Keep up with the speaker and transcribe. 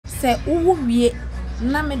say wo wie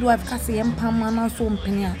na midwife ka say empama na so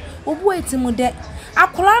mpenia obu etimu de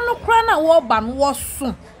akola no kra na wo ba no wo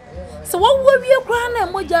so so wo wie kra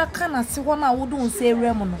na moja ka na se ho na wo do nse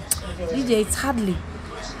ewrem no DJ it's hardly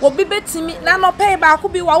obi betimi na no pay ba ko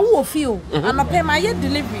bi wa wo fie o na pay ma ye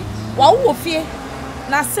delivery wa wo fie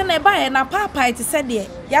na se na ba ye na papa it said de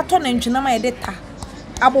ya to na ntwena ma ye de ta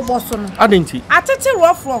aboboso no adenti atete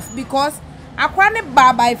rough because akwa ne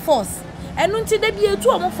ba by force enu nti da bi etu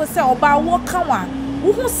omofo se oba wo kan wa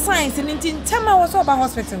wo signs in Ntintema was over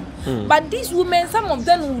hospital. But these women, some of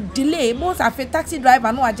them will delay. Most of a taxi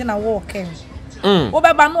driver no agena walking.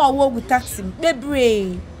 Obaba no walk with taxi.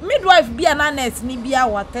 Bebre midwife be an honest ni be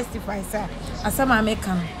our testify sir. As some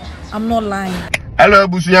American, I'm not lying. Hello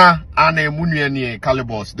Busuya, Anne Munuani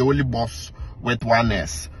Calibos, the only boss with one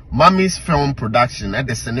S. Mommy's film production at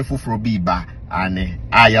the Senefu Frobiba and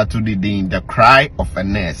Aya to the cry of a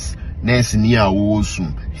nurse. Nurse near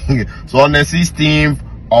Wosum. So on the 16th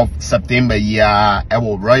of September,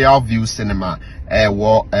 Royal View Cinema,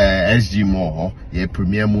 SG More,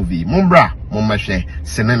 premiere movie. Mumbra, Momashe,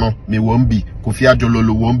 Seneno, me won't be, Kofia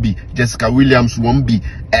Jololo won't be, Jessica Williams won't be,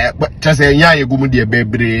 but just a young Gumudia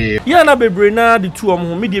Bebre. Yana Bebre, na the two of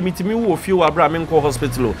whom media meet me who few Abraham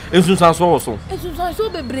Hospital, and Susan also. And Susan so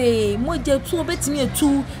Bebre, Moja 2 bet me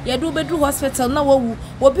 2, Yadu Bedru Hospital, no,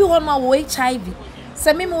 will be on my way HIV.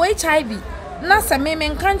 Samim HIV. Na Samim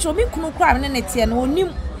and Cancho, me kunu crime and it's an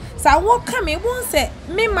onim. Sa walk come, won't say,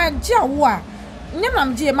 me my jawa.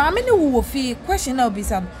 Nemam J, my many who fee, question of be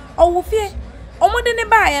some. Or will fear. Or more than a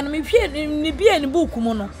buy and me fear in the beer and book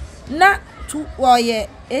mono. Na to or ye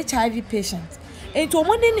HIV patients. And to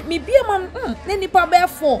more than me be a man, then the bear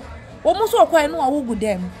 4. Almost all quite know who good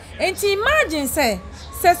them. And to imagine, say,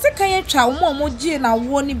 second child more G na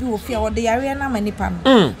woni bi ofia or the area na manipa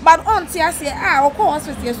no but on ti ase o ko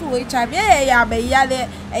hospital so HIV ya be yale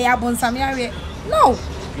ya bonsam yare. No,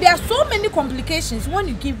 there are so many complications when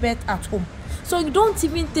you give birth at home, so you don't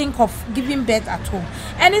even think of giving birth at home.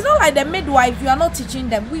 And it's not like the midwife, you are not teaching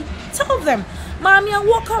them, we tell them, mommy,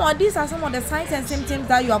 walk on, these are some of the signs and symptoms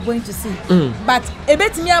that you are going to see. But a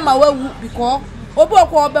bit me am aware because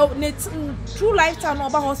true lifetime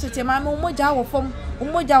over hospital, my moja from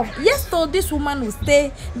yes, so this woman will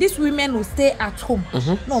stay, these women will stay at home.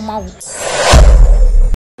 No matter.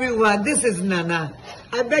 Everyone, this is Nana.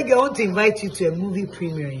 I beg you, I want to invite you to a movie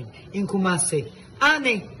premiering in Kumasi.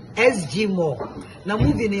 Annie SG More. Now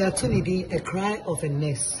movie near Tunidi, A Cry of a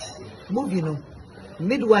Nurse. Movie no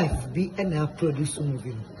midwife be and I produce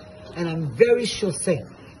movie. And I'm very sure say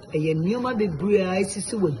a newman be brave I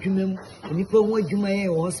see what you and you put what you may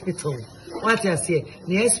hospital. What I say,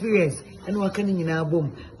 the experience and what can in our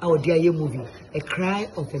boom, our dear movie, A Cry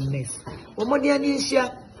of a Nurse. What more dear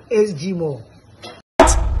Nisha SG More.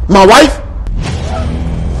 My wife?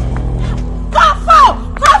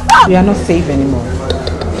 We are not safe anymore.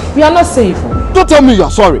 We are not safe. Don't tell me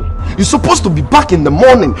you're sorry. You're supposed to be back in the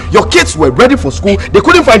morning. Your kids were ready for school. They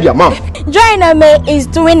couldn't find their mom. Joiname is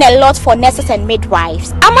doing a lot for nurses and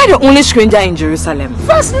midwives. Am I the only stranger in Jerusalem?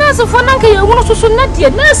 First nurse of Fanaka, you want to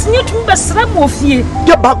nurse need to be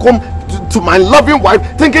Get back home to my loving wife,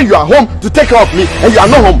 thinking you are home to take care of me, and you are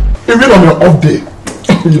not home. Even on your off day,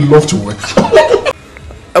 you love to work.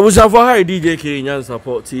 I was a very Djka in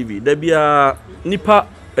Support TV. There be a nipa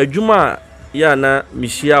a juma yana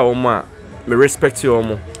mishia oma me respect you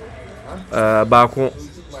omo baako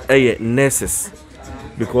nurses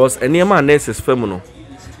because any man nurses femuno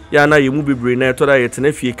yana yemu bebre na to da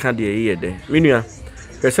yetena fie ka de ye de menua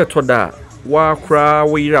pese to da wa kra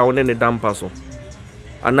wo yira wo ne dampa so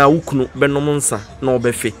ana wukunu benom nsa na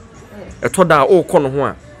obefe to da o kɔ no ho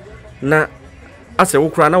a na ase wo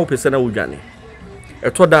kra na wo pese na wodwane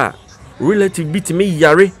eto da relative bitime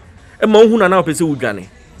yare e ma hu na opese wudwane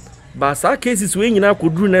ba sa cases we nyina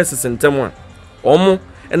koduru nurses ntem a omo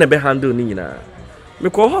e na be handle ni nyina me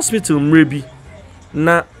call hospital mrebi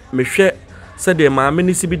na me hwe se de ma me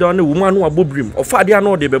ni sibi da na wo mu anu abobrim ofa de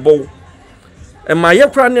anu de bebo e ma ye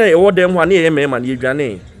kra na e wo dem ho na ye me ma na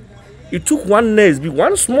yedwane it took one nurse be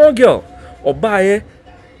one small girl obaye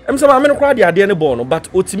em se ma me no kra de ade ne bo no but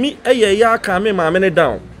otimi eye ya aka me ma me ne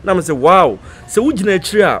down na me say wow se wugina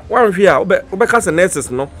akiri a wanhwe a obeka se nurses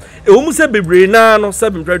no e wo mu se bebre na no se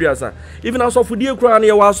bimpraduasa even asofo die kura na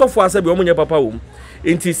ye wa asofo asabe wo munye papa wo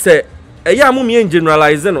enti se eya mu me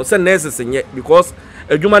generalize no se nurses nye because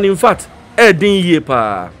adwuma in fact e din yie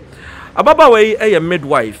pa ababa we eye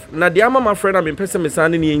midwife na de ama my friend am pese me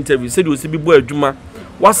san ne interview se de osibi bo adwuma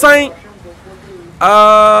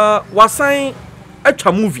wasan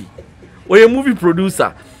atwa movie oye movie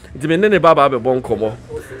producer enti me ne baba be bon komo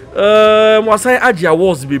wasan agi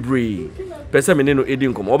awards bebre Person me no edi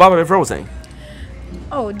nkom. Oba me friend say.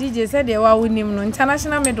 Oh, DJ said they were winning no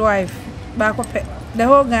international midwife. Back up the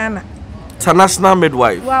whole Ghana. International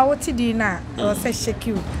midwife. Wow, what did you now? Or say shake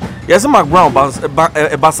you. Yes, McBrown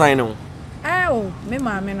a basign. Oh, me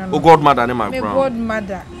mama no. Oh godmother ne McBrown. My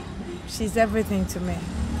godmother. She's everything to me.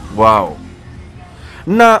 Wow.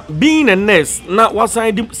 Now being a nurse, now what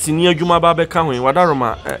side senior Juma Babe Kawi,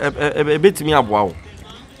 Wadaroma a bit me aboa.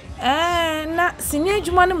 Na senior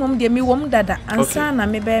Juma mum de me woman dada and son na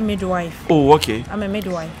me be midwife. Oh, okay. I'm a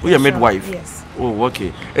midwife. We are midwife. Yes. Oh,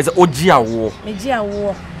 okay. It's a Ojia war. Me Gia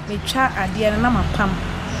war. Me cha adie na ma pam.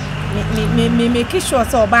 Me make sure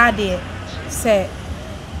so bad there. Say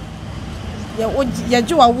ya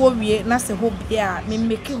jo awo wie na se ho bia me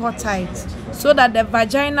make it tight so that the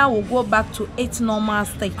vagina will go back to its normal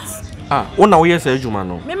state. Ah, ona wo yes ejuma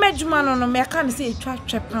no. Me medjuma no me aka ne say etwa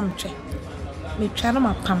twepam twe. Me twa na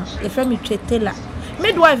ma pam. E fa me twetela.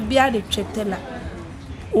 Midwife bia de twetela.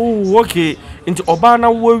 Oh, okay. Into oba na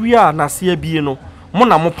wo wi na se abie no. Mo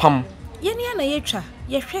na mo pam. Ye ne na ye twa.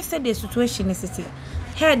 Ye hwe se the situation is it.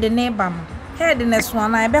 Head the neighbor. Head the next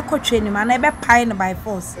one I be kotwe ni ma na be pine by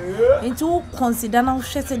force. Into consider na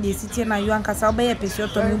hwe se the city na you ankasa oba ye pesi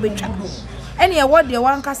oto me betwa. Any a word the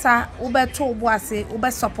one kasa ube to ase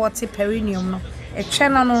ube support perineum no. A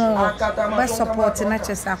channel no ube support na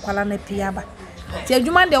chese akwala na piaba. Ti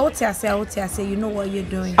adwuma de wote ase you know what you're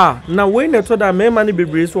doing. Ah, na we na to da me ma ne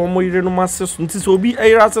bebre so mo yire no maseso nti so obi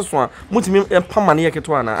ayira aseso a mutimi empama ne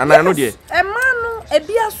yeketo ana ana no de. E ma no e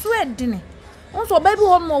bia so edine. Onso oba bi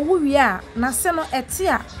won mo wo wi a na se no ete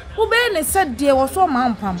a wo be ne se de wo so ma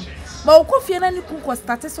mpam. Ba okofie na ni kunko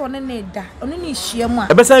start se one na eda one ni hia mu a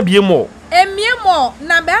e be san bie mo emie mo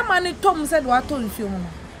na be ama ni tom se do ato nfie mu no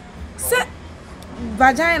se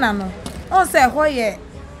vagina no on se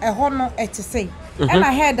ho no ete sei and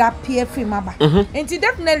I heard that peer free maba enti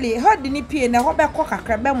definitely heard ni pie na ho be ko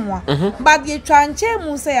kakra be mo a but ye twa nche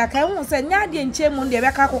mu se ya kan hu se nya de nche mu de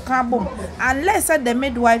be ka ko kan bom unless the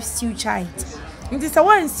midwife still child enti se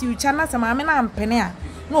one still child na se ma me na mpene a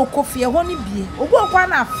na okofie ho ni bie obu okwa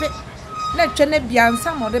na afe na twene bia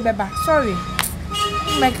nsa mo de beba sorry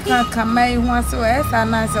make kan mai hu ase we esa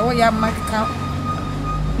na se wo ya make kan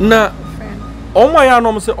na omo ya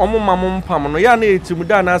no se omo mamom pam no ya na etimu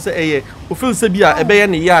da na se eye o feel se bia ebe ye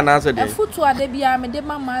ne ya na se de futu ade bia me de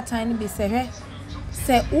mama tan bi se hwe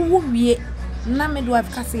se wo wie na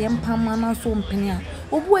midwife ka se ye mpam na so mpene a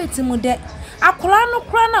obu etimu de akola no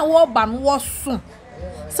kra na wo ba no wo so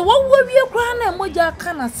se wo wie kra na emoja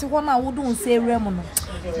ka na se ho na wo do nse ewrem no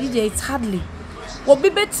DJ it's hardly obi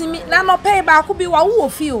betimi na no pay ba ko bi wa wo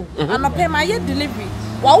fie o na pay ma ye delivery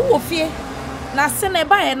wa wo fie na se na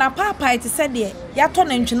ba ye na papa it said de ya to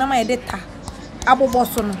na ntwina ma ye de ta abobo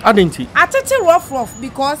so no adenti atete rough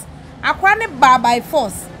because akwa ne ba by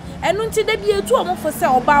force enu nti de bi etu omo for se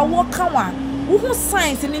oba wo kan wa wo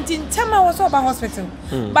science nti ntema wo so oba hospital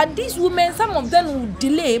but these women some of them will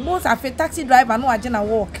delay both afi taxi driver no agena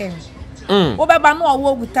wo ken obeba no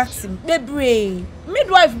wo gu taxi bebre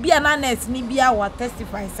midwife bia na nurse ni bia wa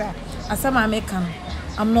testify sir asama American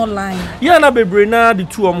I'm not lying. Yeah, na bebre na the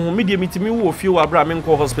two ho me de mitimi wo fie wa bra me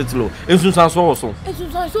nko hospital ensunsan so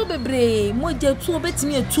ensunsan so bebre mo je tu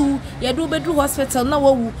obetimi etu ye do bedru hospital na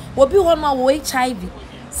wo obi ho na wo HIV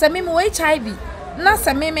se me mo HIV na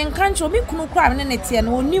se me nkan cho me kunu kra me ne tie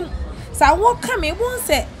na onim sa wo ka me won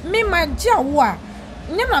se me magya wo a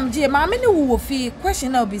nyamam je ma me ne wo fie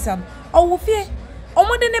question na obisa o wo fie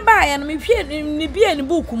omode ne ba ya no me hwie ni bia ni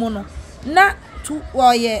book mu no na tu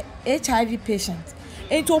wo ye HIV patient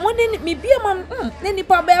enti omode me bia man ne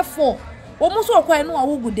nipa be 4 omo so okwa no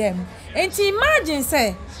awu gudem enti imagine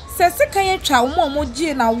say sika ye twa omo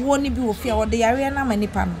gie na wo ni bi wo fie wo de yare na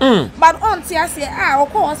manipa no but on ti ase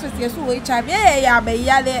okwa hospital so wo HIV ya be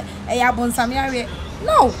yale ya bonsam yare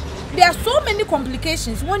no there are so many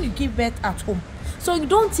complications when you give birth at home. So you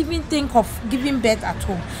don't even think of giving birth at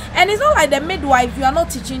home. And it's not like the midwife, you are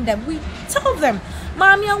not teaching them. We tell them,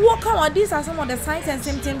 Mommy, walk on, these are some of the signs and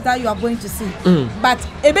symptoms that you are going to see. But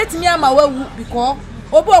a bit me am aware because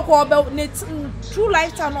true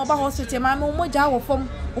lifetime about hospital, Mommy,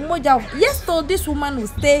 yes, so this woman will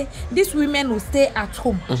stay, these women will stay at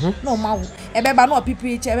home. No, ma, ebeba no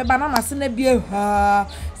PPH, ebeba na masine bie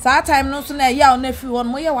saa time no so na ya on afi won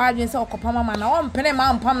mo ye wa adwen se okopama ma na won pene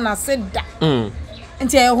ma mpam na seda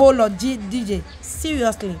nti a whole lot DJ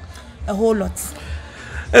seriously a whole lot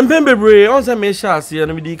empembebre on say me sha ase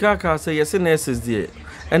no Djka ka say yes nurses there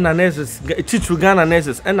and na nurses teacher Ghana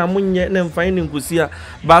nurses and na munye na mfan ni nkusia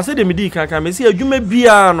ba say de Djka ka me say adwuma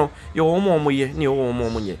bia no ye wo mo ye ne wo mo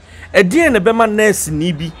munye e de na be ma nurse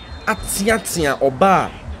ni bi atia oba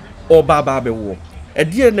ba be wo e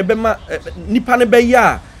de ne be ma nipa ne be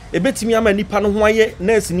ya e betimi ama nipa no ho aye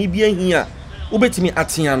nurse ni bi ahia wo betimi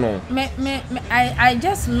atia no I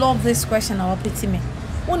just love this question about pity me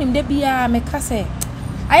wonim de bia me ka say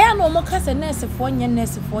aya no mo ka say nurse fo nya me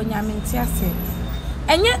ntiase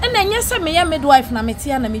enye se me ya midwife na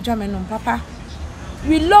metia na medwa me no papa.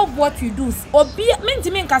 We love what you do. Obi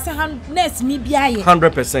mentimi nka say nurse ni bia ye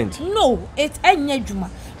 100%. No, it's enye djuma.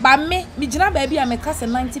 But me gina baby I make say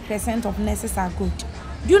 90% of nurses are good.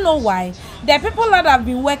 Do you know why? The people that I've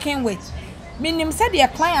been working with, meaning said their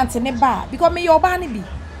clients in the bar because me your bani be.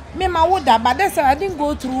 Me my woda, but that's I didn't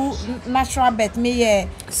go through natural birth. Me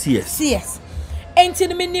CS.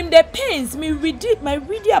 Until me name the pains, me read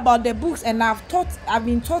about the books and I've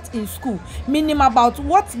been taught in school. Meaning about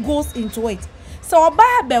what goes into it. So oba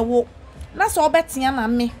be wo na so obetia na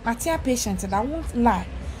me matia patient that won't lie.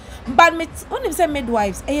 But me when say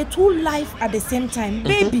midwives, two life at the same time,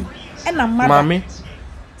 baby and a mother. Mommy.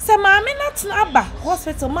 Say mommy not aba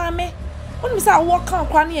hospital mommy. When me say walk on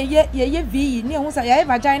kwa ye V ni hu say ye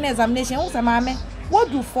vagina examination hu say mommy.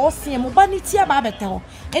 What do force him ba ni tia ba bete ho.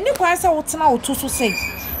 Eni kwa say wo tena wo to so say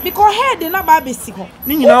because head na ba be si ho.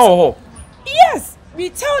 Ni nyina ho. Yes, we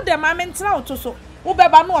tell them mommy tena wo to so. Wo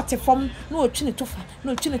beba no ote fom no otwi ne tofa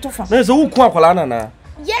no otwi ne tofa. Na so wo ku akwala na.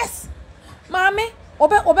 Yes. Mommy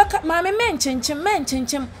obe mama men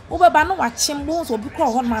chinchin obeba no wachim bo so obi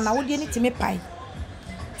kro ho na wo de ni timi pai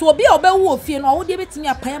to obi obe wo ofie no wo de betimi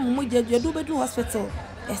apai amumu jedu bedu hospital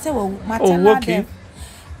ese wo maternal death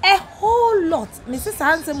a whole lot Mrs.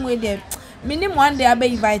 Handsome we there minimum one day abe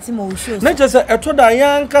invite mo show na just eto da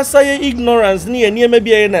yan kasa ye ignorance ni eniema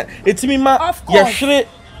bia na etimi ma ye hwere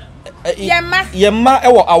yemma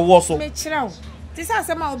ewo awo so me kira wo ti sa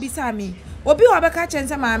asema obi sa mi obi wo abeka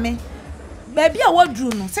chense maame baby a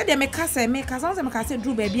wadru no said they make us say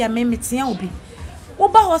drew baby a me metia obi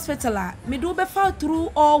oba hospital a me do be fall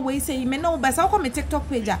through always say me no be say come TikTok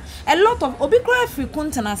page a lot of obi cry free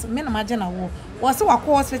containers me na magena wo was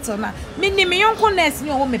wako hospital na me ni me yonko nurse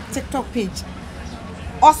ni o me TikTok page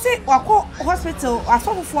o say wako hospital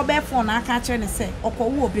asofo be phone na aka kire ne say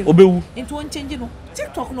okwo obewu into on change no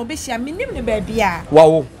TikTok no be share me nim ne baby a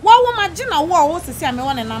wawo magina wo sisi a me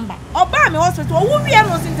won number oba me hospital wo wi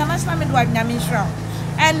no international midwife nyame Israel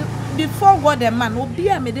and before God the man obi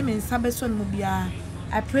a me de me nsabe so no bia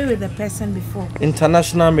I pray with the person before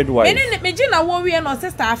international midwife me gina wo wi no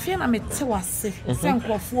sister afia na me te wase se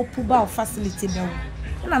nkofo puba facility be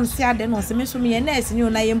wo na me se ade no se me so me nurse ni o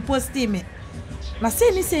na ye post me na se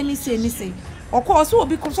ni okọ so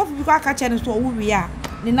obi so bi ko aka che ne so wo wi a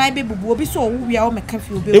ni nai be bubu obi so wo wi a o me ka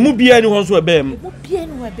fi obi emu bia ni ho so ebem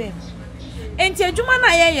enti adwuma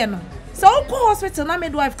na ye no so okọ hospital na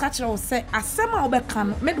midwife ka kire wo se asem a obeka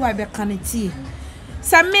no midwife be ka ne tie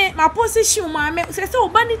se me ma position ma me se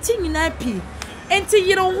oba ni ti nyina pi enti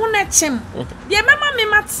yire wo na chem de mema me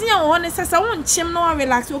matia wo ne se wo nchem no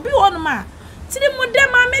relax obi wo no ma tiri mu de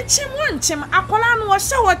ma me chem wo nchem akola no wo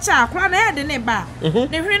hye wo cha akola na ye de ne ba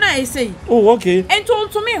ne hwe na ye sei oh okay enti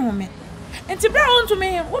onto me home enti bra onto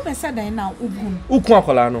me wo be se dan na ogun ukun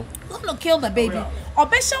akola no no kill the baby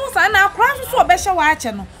obehye wo sa na akola so obehye wo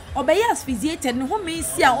ache no obeye asphyxiated ne ho me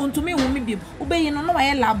si a onto me home bi obeyi no no wa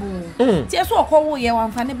ye labo ti eso okowo ye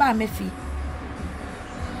wamfa ne ba mefi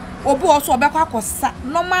obi oso obekwa akosa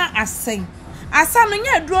normal asen asa no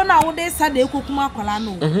nya aduro na wo de sa de ekokuma akola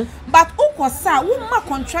no but ukosa wo ma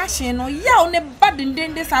contraction no ya one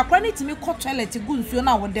badendende sa akora ne timi ko toilet gu nsuo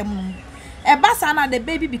na wo dem no e ba sa na the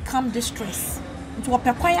baby become distress nti wo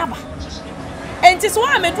pekwan aba enti so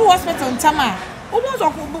wa me do hospital ntama wo mo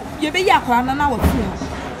so ye be ya akola na wa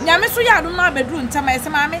fu nyame so ya adum na bedru ntama ese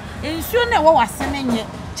maame nsuo na wo wase ne nye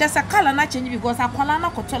chesa kala na change because akola na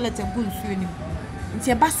ko toilet gu nsuo ni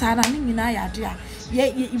nti e ba sa na nyina ya ade a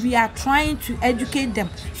we are trying to educate them.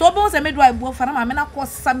 So bones a midwife bo for na na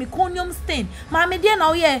cause samiconium stain. Mama dey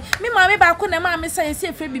na ye. Me mama ba ko na mama say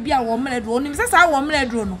say free bibia wo mledro. Onim say sa wo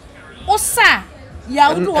mledro no. O sa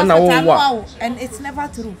ya do hospital and it's never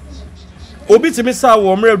true. Obi timi sa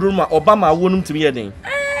wo mledro ma Obama wo num timi ye den.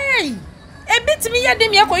 Hey! Ebi timi ye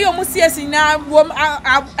dem ye koyo mo CS na wo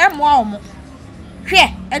emoa omo.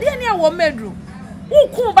 Hwe, e dey na wo mledro. Wo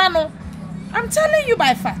ku ba no. I'm telling you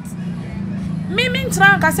by fact. Me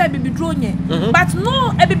try and say bibidro nye but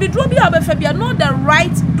no e bibidro bi obefa bia no the right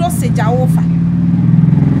dosage a ofa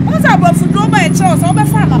once abrofu dro ba e chiro so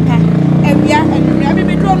obefa amapa ewia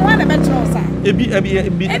bibidro no na be chiro sa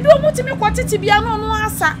ebi omutimi kwatiti bia no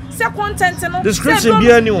asa se content no description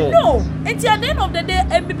bia ni o no at the end of the day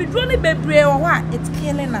e bibidro ni bebre o ha it's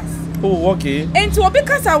killing us oh okay enti obi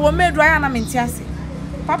kasa wo medro ya na mentiase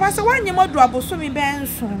papa se wanyem odro aboso mi be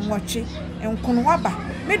nso nwoche enkono waba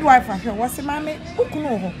midwife ahwe wo se mame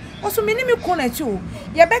ukunu ho wo so mini me ko na chi o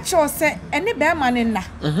ye be che o se ene be ma ne na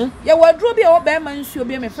ye waduro bi e wo be ma nsuo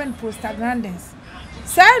bi me friend prostaglandins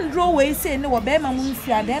sandro we say ne wo be ma mu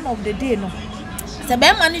nsuo at the end of the day no se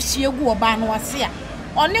be ma ne hie gu oba no wase a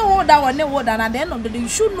one wo da na at the end of the day you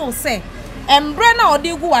should know say embre na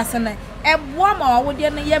odi gu wase na eboa ma wo de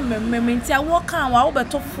ne ye mmemmenti a wo kan wa wo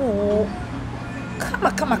beto fo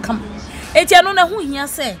kama eti no na hu hia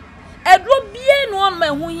se edro bie no on ma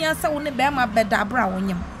hu hia se wo ne be ma bedabra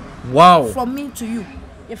wonyem wow from me to you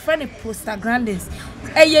your friend prostaglandins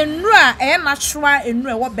eye nura natural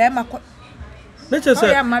enura wo be ma nature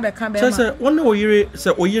say one oyire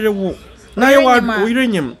say oyire wo na ye wa oyire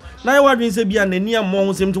nyem na ye wa dwen say bia nani ammo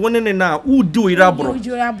ho sem to won ne na wudi oyire abro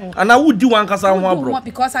ana wudi wan kasa ho abro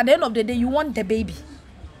because at the end of the day you want the baby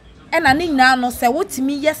and ani na no say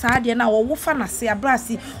wotimi yes ade na wo fa na se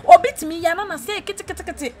abrasi obitimi ya na say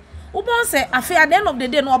kiti ubon say afi at the end of the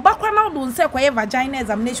day no obakwa na do say koye vagina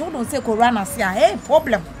examination do say corona say hey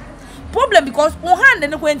problem because o hand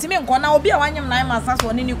ne ko entimi nko na obi a wanyem na ma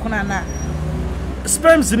saso ne ni kuna na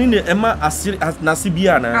sperms ni ne ema asiri na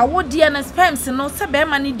sibia na awodi na sperms no se be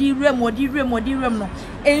ma ni di rem no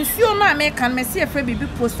ensuo no America me se efre bibi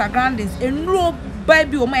prostaglandins enuro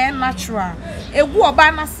baby o ma natural egu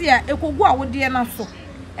oba na se a ekogu awodi na so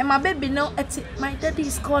e ma baby no eti my daddy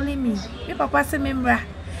is calling me papa say memra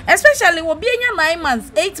especially wo bienya 9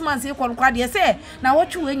 months 8 months e kwon de say na wo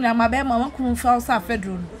twu enyina ma be ma wakun fa so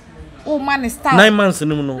afedro o man start 9 months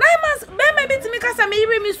no 9 months be ma bit mi kasa me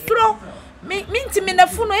yire mi stro minti me na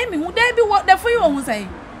funo emi hu dey be what the for you who say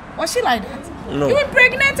was she like that no. You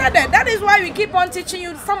impregnated her. That is why we keep on teaching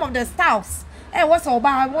you some of the styles what's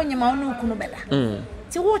oba wonye ma onu kunu bela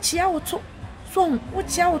ti wo chia wo to so wo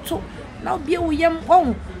chia wo to na obi wo yem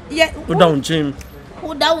on ye wo down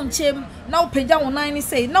chem na opeja wo nan ni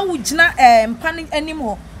say na wo gina mpani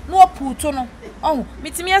anymore no oputo no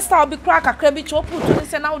mitimi style bi kra kakra bi che oputo ni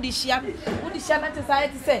say na wo di hia na te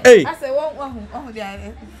say I say wo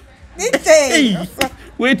dey hey,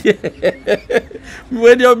 wait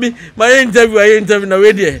there me my interview na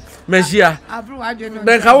wait there Meshia abru adweno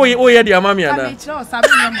then how we hear the mama na me tro sabi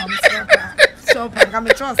your mom so come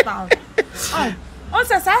tro style on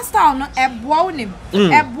say style no eboa unim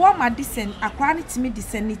eboa madisen akwa ne timi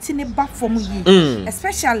disen ne ti ne ba form yi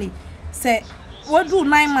especially say we do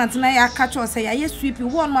 9 months na ya catch us say ya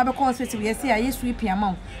sweeping one ma be call hospital we say ya sweeping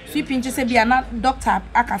amount sweeping just say be na doctor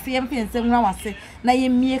akafe em pen say nwa wase na ye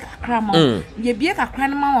mie kakra ma ye bie kakra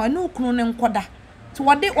ne ma na okunu ne nkoda to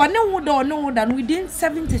wode one da within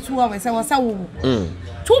 72 hours say wasa wo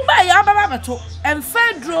to buy ya baba beto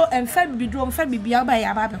enfedro enfebidro enfebibia buy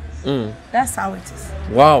ya baba that's how it is.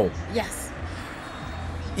 Wow. Yes.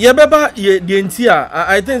 Ye beba ye de ntia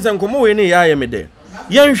I think say nkomo we ne ya ye me de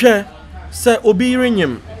ye nhwe se obi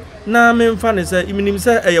renyem na memfa ne se iminim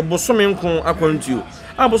se eye bosome nkon akwantuo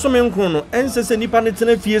abosome nkon no ense se nipa ne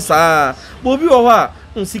tena fie saa obi wo ho a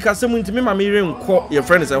nsika se muntimi ma me re nko ye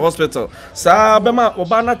friend say hospital saa be ma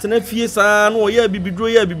oba na tena fie saa no ye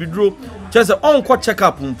bibidro chese onko check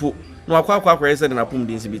up mpo no akwa se na pum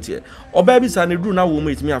din sibitie oba bi saa ne duru na wo mu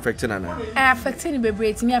itimi affect na na affect ni bebre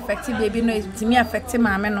itimi affect baby no itimi affect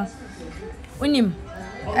maame no onim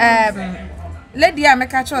lady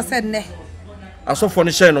ameka cho said ne asofo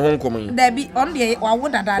ne share no ho nkom da bi on de wa wo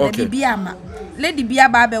dada da bi ama lady bia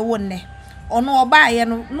ba be wo ne ono oba ye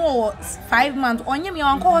no 5 months onye me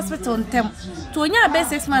wanko hospital ntem to onya be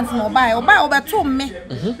 6 months no oba to me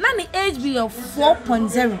na ni age be of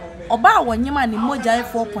 4.0 oba wonye ma ni moja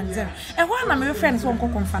 4.0 e ho na me friends wonko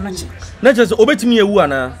konfa no che na che obetimi ewu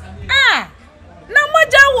ana na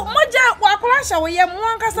moja wa kwasha wo ye mo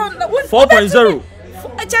ankasa 4.0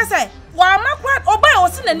 che say wa makwa oba o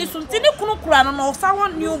si na ni sunti ni kunu kura no no fa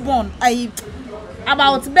one newborn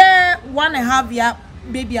about be 1.5 year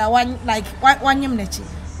baby one like one yem nechi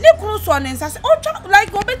ni kunu so ne nsa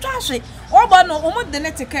like obetwa hwe oba no omo de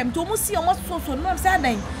net kem to omo si omo so no say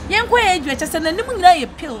adan yenko ye edwe che se na nim nyina ye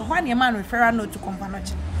pill ho na man referral note to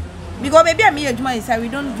companoche because baby am ye adwuma is we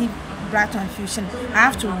don't give blood transfusion I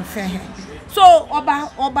have to refer her so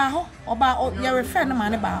oba ye refer na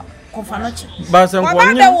man ba companoche ba se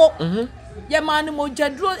nko ye man mo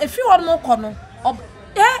jaduro efi ho no kono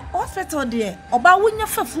hospital there oba wonya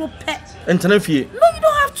fafuro pe entena fie no you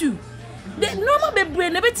don't have to the normal bebre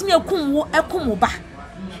na betimi ekum ba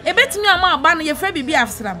ebetimi ama aba no ye fra bibi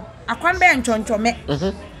afsram akwan be nchonchome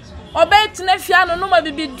oba etina fie ano no ma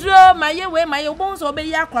bibi dro maye obon so oba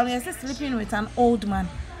yi akwan ye sleeping with an old man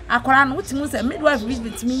akwan no wutimu say midwife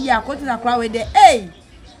betimi yi akoti akwan we there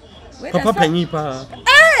papa panyi pa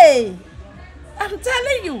I'm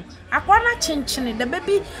telling you, akwana chinchini the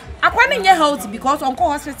baby akwana nye healthy because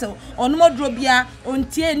onko hospital on mo drobia on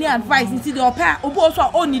tie any advice nti the opa obo so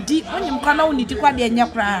onidi onyim kana onidi kwa de nya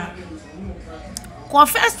kra. For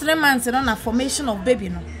first 3 months na formation of baby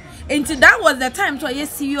no. Until that was the time to a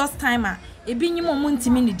serious timer. Ebi nyimo mo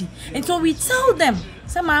ntimi nidi. And so we tell them,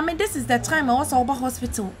 say mama, this is the time I was over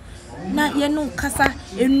hospital. Na ye no kasa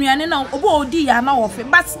enuane na obo odi ya na ofe.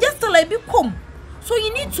 But just tell ebi come. So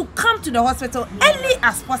you need to come to the hospital early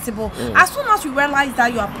as possible. As soon as you realize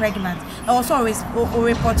that you are pregnant, also always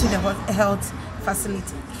report to the health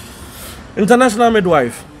facility. International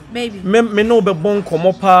midwife. Baby. Me no be bon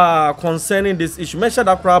komopa concerning this issue. Me share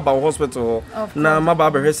that crowd about hospital. Na ma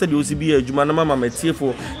ba be said you be adwuma na mama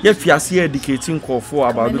metiefo. Ye fiase educating call for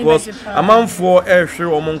about because a man for air share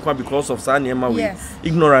omon kwa because of sanema we.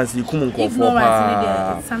 Ignorance you come call for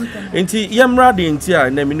pa. Enti yemra de enti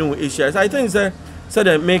a na me no issue. I think say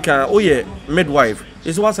they make midwife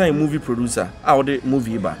is what a movie producer out the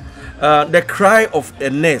movie ba. The Cry of a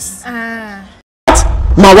Nurse. My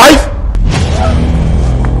wife?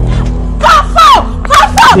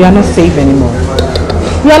 We are not safe anymore.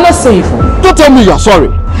 We are not safe. Don't tell me you're sorry.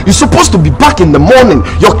 You're supposed to be back in the morning.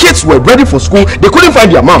 Your kids were ready for school. They couldn't find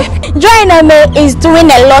their mom. Djka is doing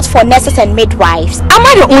a lot for nurses and midwives. Am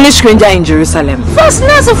I the only stranger in Jerusalem? First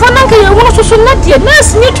nurse for nanka you want to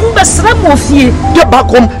nurse need to be here. Get back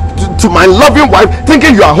home to my loving wife,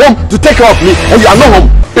 thinking you are home to take care of me, and you are not home.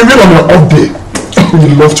 Even on your off day,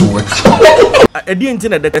 you love to work.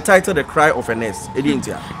 The title The Cry of a Nurse.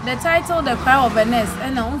 The title The Cry of a Nurse,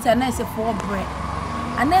 and I want a nurse for bread.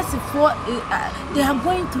 A nurse for they are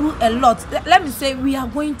going through a lot. Let me say we are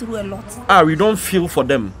going through a lot. We don't feel for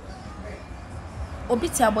them.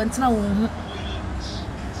 Obitia bontina wo.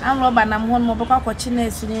 An roba na mo mo baka ko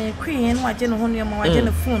chinese ni queen wa je no ho no ma wa je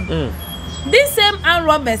no phone. This same an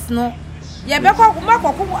robbers no ye be ko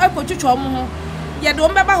akotwitwo mo ho. Yeah, don't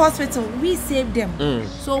remember hospital. We saved them.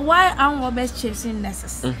 So why aren't robbers chasing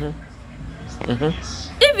nurses? Even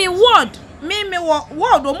ward, me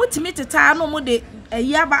ward. Omutimi teta no mo de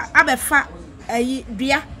yaba abefa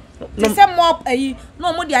dua. They say mob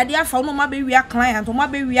no mo de ade afa no ma be wia client, no ma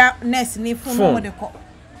be wia nurse ni phone no mo de ko.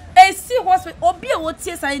 See hospital obi e wo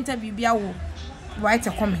tie sa interview bia wo. Write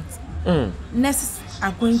a comment. Nurses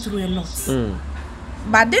are going through a lot.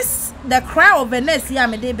 But this, the cry of a nurse here,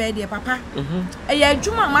 me dey bed papa.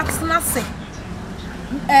 Juma Maxina say,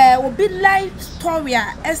 will be life story.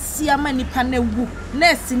 See many panel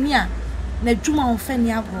nurse near, ne Juma on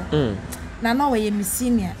Feniago. Now, no way, Miss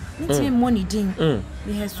Senior. It's me money ding.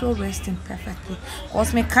 We have so resting perfectly.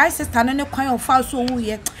 Cause me kai sister and no kind of foul so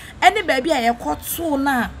yet. Any baby I caught so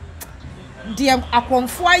now. Dear, I come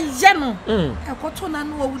for general. I caught to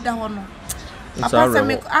no wood down. Papa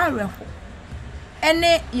make our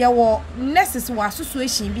any your nurses were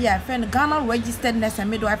association be a friend Ghana registered nurse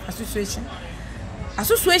and midwife association.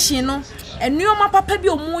 Association no and new papa be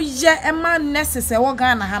omo ye e man nurses e wo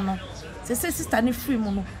Ghana ha no. Se sister ni free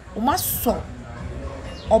mo no o ma so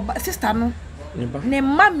oba sister no ne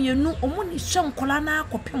mamie nu omo ni hye nkola na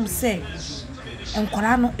akopem se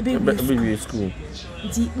nkola no e be school.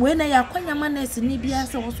 Di when ya kwanya man nurse ni bia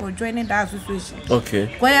se wo so join that association. Okay.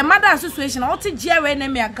 Kwa ya mother association o ti GRA na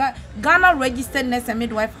me Ghana registered nurse and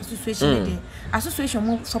midwife association dey. Association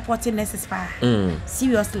mo supporting nurses pa.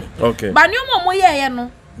 Seriously. Okay. But new mo ye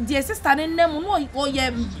no, the sister ne name no o ye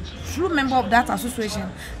true member of that association.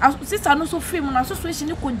 Sister no so free mo association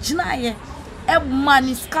ni ko gina ye. E man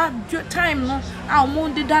is time no a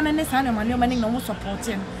mo de dan ne sa na man no mo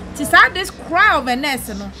supporting. This cry of a nurse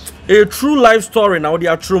no. A true life story now they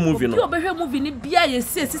are true movie no. You be movie ni bia ye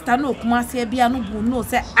see sister no kuma se bia no bu no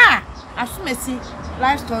say asumesi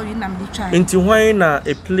life story na me try. Nti why na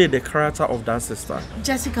a play the character of that sister?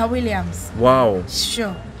 Jessica Williams. Wow.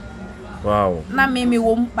 Sure. Wow. Na me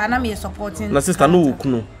wo ba na me supporting. Na sister no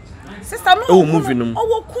kunu. Sister no oh movie no.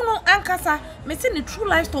 Oh kunu ankasa me see the true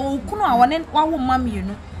life story kunu a won wa wo mam you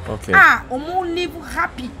know. Okay. Omo live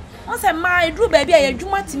happy. On say my drew baby a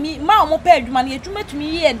adwuma timi ma omo pa adwuma na adwuma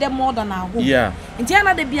timi ye dem more than aho. Yeah. Nti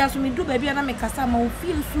ana de bia so me do baby na me kasa ma o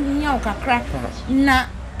feel so nya o kakra na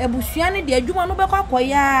ebusua ne de adwuma no be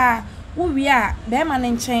kwakoya wo wi a be ma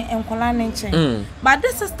ne nchen enkola ne nchen. But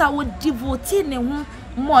this sister would devote ne ho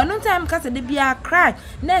more no time kasa de bia cry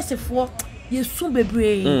nurse for yesu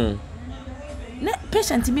bebre. Ne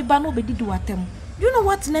patient mi ba no be didi watem. You know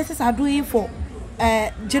what nurses are doing for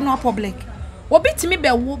general public? Obi timi be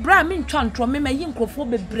wo bra me ntwa ntro me mayi nkrofo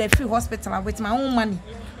bebre free hospital with my own money.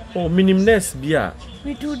 Oh, minimum nurse bia.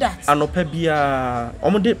 We do that. Anopa bia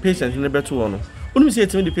omo de patient ne beto no. Unu say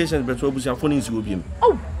timi the patient beto obusia phone nsi obi.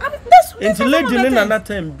 Oh, that's Enti lady ne na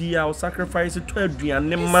time bia o sacrifice to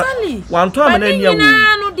aduane ma wan to amana nia wo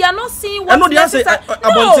no they are not seeing what no they say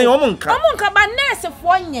abonten omonka ba nurse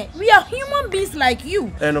for nye we are human beings like you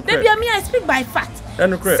baby me I speak by fact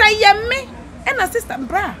say ye me and a sister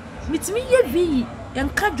bra mitimi ye bi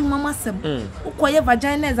yenka dwuma masem ukoye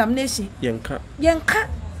vagina examination yenka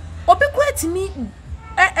obi kwatini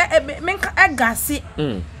menka agase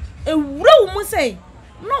ewura wo mu say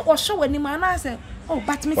no wo hwe wani ma na say oh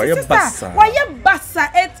but me sister why you bassa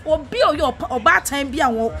it obi your oba time bia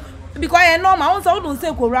wo because I know my own so don't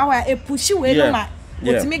say ko rawa e pushi we no ma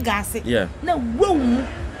otimi gase na wo mu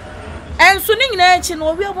enso ni nyina echi no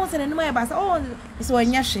obi obon se ne ma bassa oh so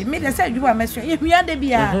anya hwe me dey say adwuma mesua ye hua de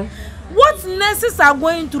bia what nurses are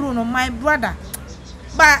going through no my brother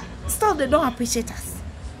but still they don't appreciate us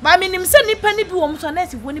but I mean him say nipa ni bi wo so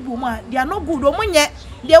nurse wo ni bi wo they are not good o monye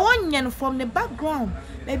they want yen from the background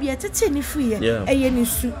maybe a tete ni free e ni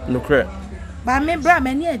su no correct but me bra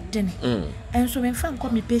me ni eden and so me fan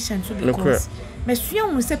come me patient so because me sua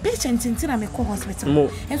mu say patient ntina me call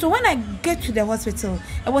hospital and so when I get to the hospital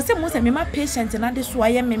I was say most me my patient na dey so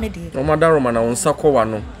aye me dey o madaro ma na wonsa kowa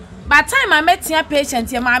no by time I met your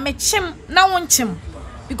patient ma me chim na won chim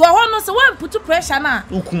because one no say one put pressure na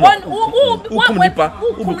one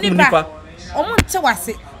nipa omonte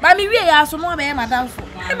wase ba me wie ya so no be madam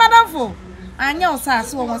for anya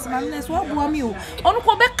osase wo won ma me so obo mi o onu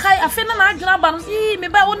ko be kai afi na adwuna ba no me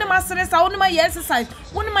ba woni ma seresa woni ma ye exercise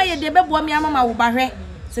woni ma ye de be bo mi ama wo ba hwe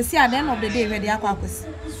se see at the end of the day we dey akwakosi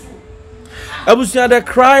abusia the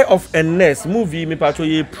cry of a nurse movie me pato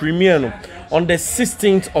ye premiere no on the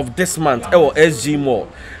 16th of this month ewo SG Mall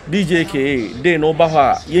Djka day no ba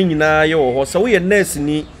ha ye nyina ye wo ho so we nurse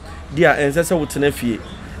ni dia ensese wo tena fie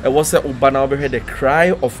ewo se oba na obehwe the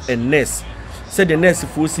cry of a nurse said the nurse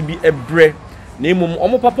fo si bi ebre na emum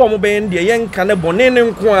omo papa omo ben de ye nka ne bone ne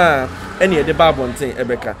nko a ene ye de ba bonten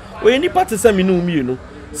ebeka we ni party se mi no mienu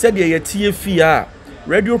said ye tie fie a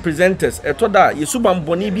radio presenters etoda ye suban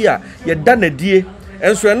bone bi a ye da na die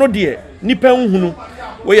enso eno de nipa nhunu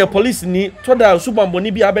we ye police ni toda suban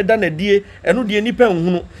bone bi abeda na die eno de nipa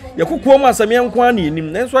nhunu ye kokuo mu asame nko a na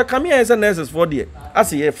enim enso akame ye se nurses for de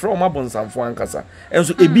ase ye from abonsamfo ankasa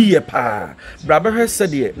enso ebi ye pa bra behwe se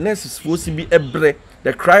de nurses fo si bi ebre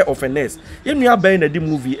the cry of a nurse ye nua ban na di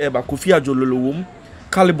movie eba Kofi Ajololo wom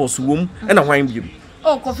Calibos wom e na hwan biem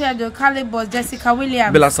oh Kofi Ajololo Calibos Djka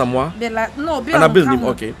Williams Bella Samoa Bill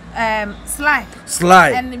okay Sly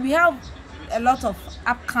and we have a lot of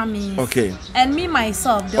upcoming okay and me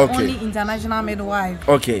myself the only international midwife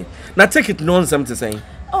okay now take it no something saying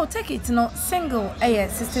oh take it no single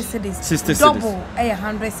 60 cedis 60 double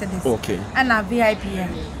 100 cedis okay and a VIP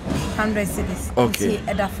 100 cedis okay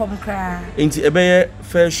at the form cry into a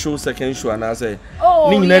first show second show and I say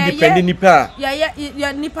oh yeah depending nipa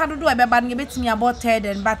yeah nipa do e be ba me about third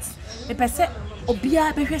and but the person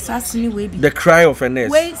obia behwe sasini we bi the cry of a nurse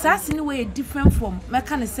we sasini we different from me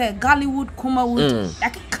can say Gollywood Kumawood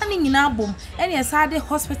like can nyina bom any asade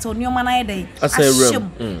hospital nyoma na yede ashim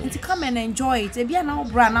nti come and enjoy it e bia na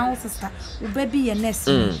obra na sister wo baby ye nurse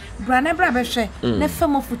bra na bra behwe na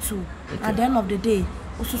fam futu at the end of the day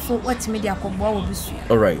so what media akogbo wo bisu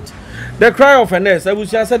all right the cry of a nurse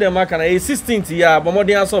abusia said the mark na 16th year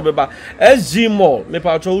bomodi aso beba SG Mall me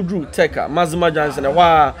pa cho udru Djka Mazima Johnson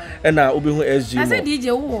wa na obihu SG Mall I said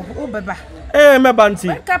DJ wo beba me banti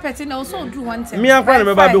carpet na so udru one time me akwa na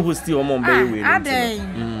me ba be host o mo mba we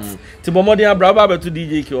ti bomodi abra ba beto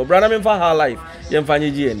Djka o bra na me fa her life ye mfa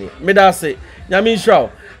nyeji eni me da say nyame nshraw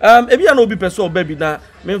ebia na obi pese oba bi na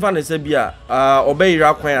me mfa ne se bia oba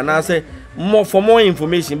yira kwan na say more for more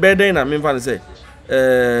information better na me mfa ne say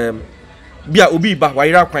bia obi ba wa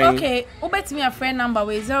yira kwan okay obetimi a friend number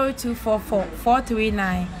we 0244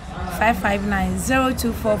 439 559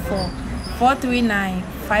 0244 439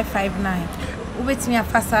 559 obetimi a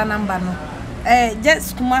fasa number no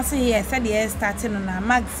just kumase here said the starting na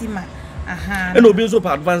maxima and obi so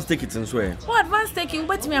for advance tickets and so what advance taking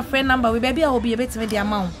obetimi a friend number we baby will be obetimi the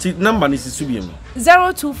amount number is subiem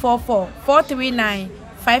 0244 439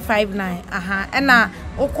 559 and na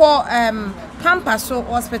oko Pampaso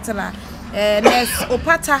Hospital nurse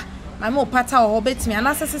Opata my Opata or betimi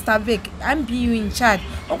and sister Vic I'm be in charge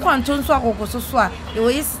oko anton so agogo so a the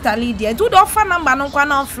way sister Lydia do the offer number no kwa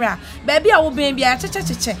na offer baby I will be a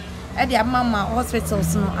cheche e the mama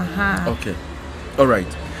hospitals no okay all right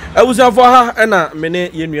Abusafo ha na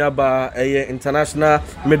mene yenuaba international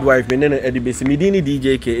midwife mene edibesi medini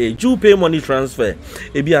Djka Djka money transfer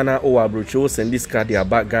ebi ana o abroche o send this card ya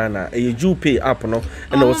back Ghana Djka app no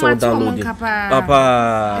na wo so download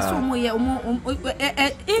papa eso mo ye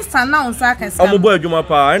instant na on sa kan omo boy adwuma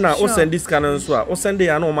pa na o send this card nso a o send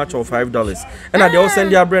ya na o match of $5 na de o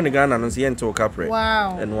send ya brand Ghana no se yente o capre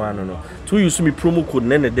and one no to use me promo code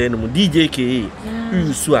na de no Djka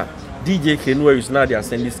use a Djka no use na they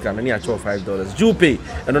send this can na charge $5 Djka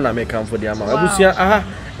and no na make come for the amount abusia aha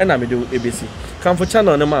and na me do abc come for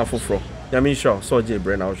channel na ma foforo ya me sure so je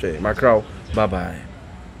brand out share macrow bye bye.